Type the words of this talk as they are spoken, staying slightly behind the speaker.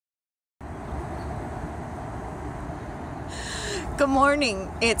Good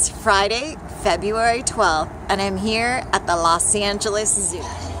morning. It's Friday, February 12th, and I'm here at the Los Angeles Zoo.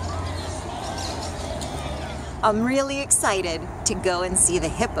 I'm really excited to go and see the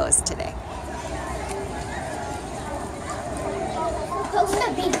hippos today. Supposed to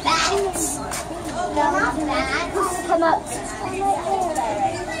be bats. No, not bats. Come up.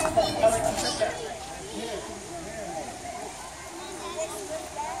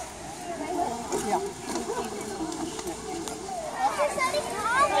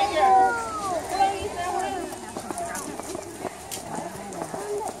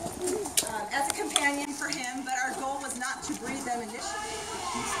 As a companion for him, but our goal was not to breed them initially.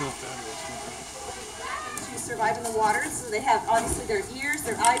 To survive in the water, so they have obviously their ears,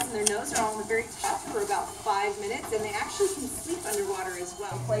 their eyes, and their nose are all on the very top for about 5 minutes, and they actually can sleep underwater as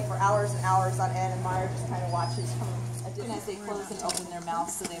well. Play for hours and hours on end, and Meyer just kind of watches from a distance as they close and open their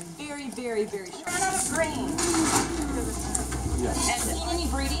mouths, so they're very, very, very short. Run out of grain. And any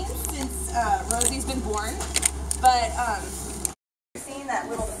breeding since Rosie's been born, but seeing that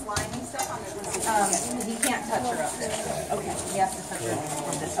little slimy stuff on he can't touch her up there. Okay, he has to touch her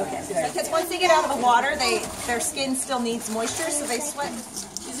from this. Okay, because once they get out of the water, their skin still needs moisture, so they sweat.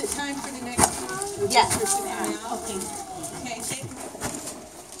 Is it time for the next one? Yes. Okay. Okay.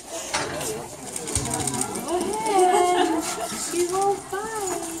 Go ahead. She won't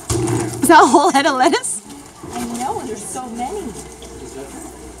bite. Is that a whole head of lettuce? I know. There's so many.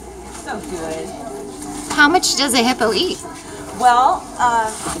 So good. How much does a hippo eat? Well,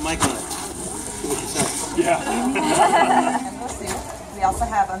 Put the mic on it. and we'll see. We also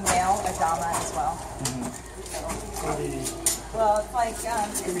have a male Adhama as well. Well, it's like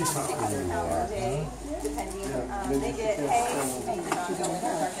 600 pounds a day, depending. They get hay.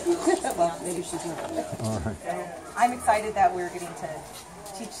 Well, maybe she's not. So I'm excited that we're getting to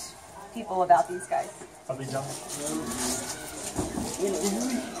teach people about these guys. Are they done?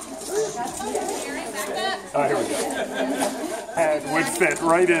 Oh, here we go. And would fit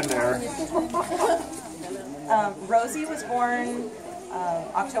right in there. Rosie was born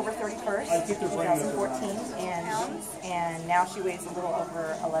October 31st, 2014, and now she weighs a little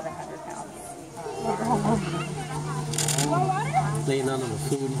over 1,100 pounds. Laying on the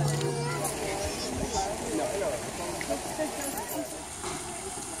food.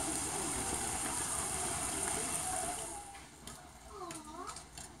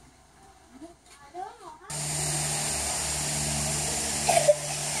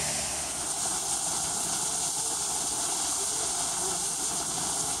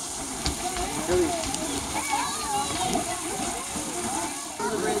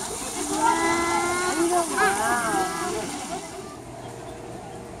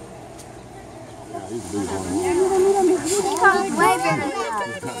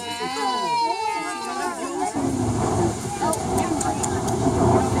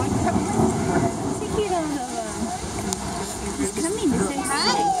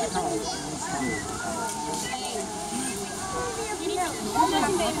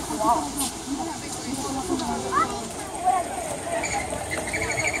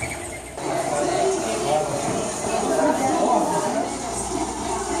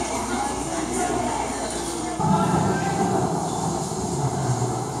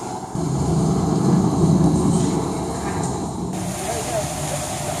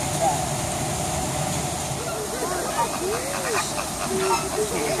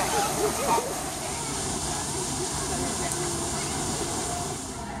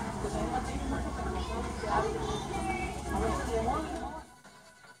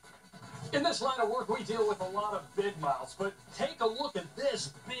 In this line of work, we deal with a lot of big mouths, but take a look at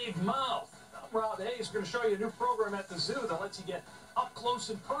this big mouth. I'm Rob Hayes, going to show you a new program at the zoo that lets you get up close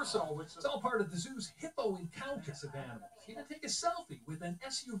and personal, which is all part of the zoo's Hippo Encounters of animals. You can take a selfie with an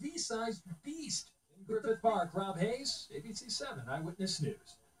SUV-sized beast. In Griffith Park, Rob Hayes, ABC 7 Eyewitness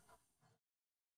News.